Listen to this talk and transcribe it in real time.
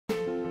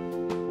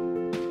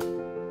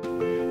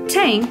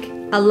Tank,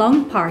 a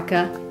long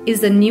parka,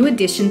 is a new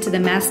addition to the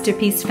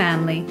masterpiece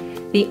family,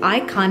 the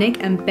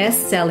iconic and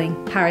best-selling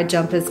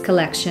Parajumpers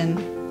collection.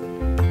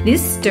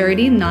 This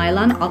sturdy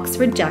nylon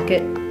Oxford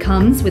jacket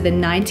comes with a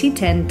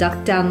 90-10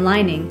 duck-down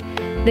lining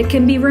that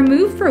can be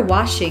removed for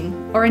washing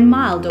or in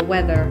milder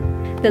weather.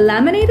 The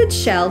laminated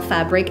shell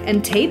fabric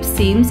and tape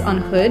seams on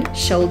hood,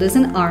 shoulders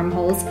and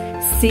armholes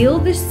seal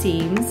the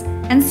seams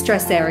and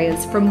stress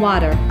areas from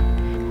water.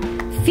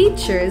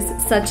 Features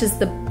such as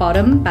the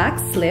bottom back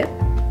slit,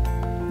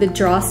 the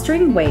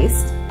drawstring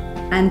waist,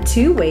 and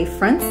two-way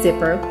front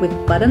zipper with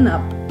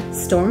button-up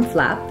storm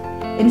flap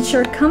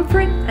ensure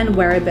comfort and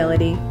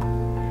wearability.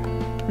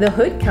 The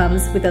hood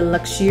comes with a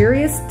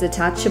luxurious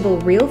detachable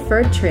real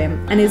fur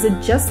trim and is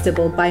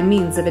adjustable by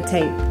means of a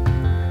tape.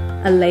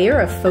 A layer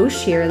of faux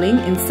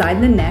shearling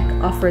inside the neck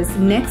offers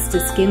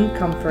next-to-skin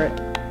comfort.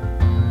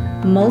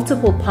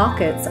 Multiple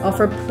pockets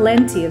offer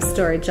plenty of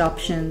storage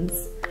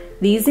options.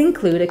 These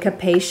include a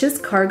capacious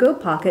cargo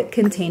pocket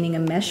containing a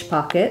mesh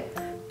pocket,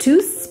 2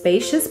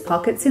 spacious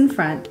pockets in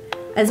front,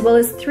 as well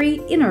as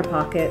 3 inner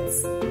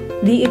pockets.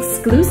 The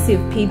exclusive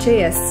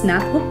PJS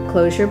snap hook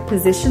closure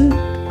positioned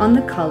on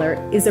the collar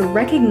is a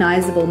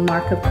recognizable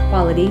mark of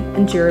quality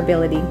and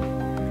durability.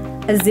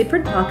 A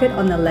zippered pocket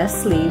on the left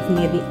sleeve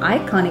near the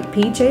iconic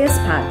PJS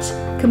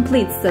patch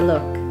completes the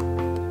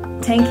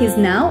look. Tank is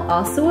now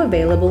also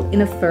available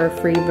in a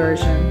fur-free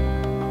version.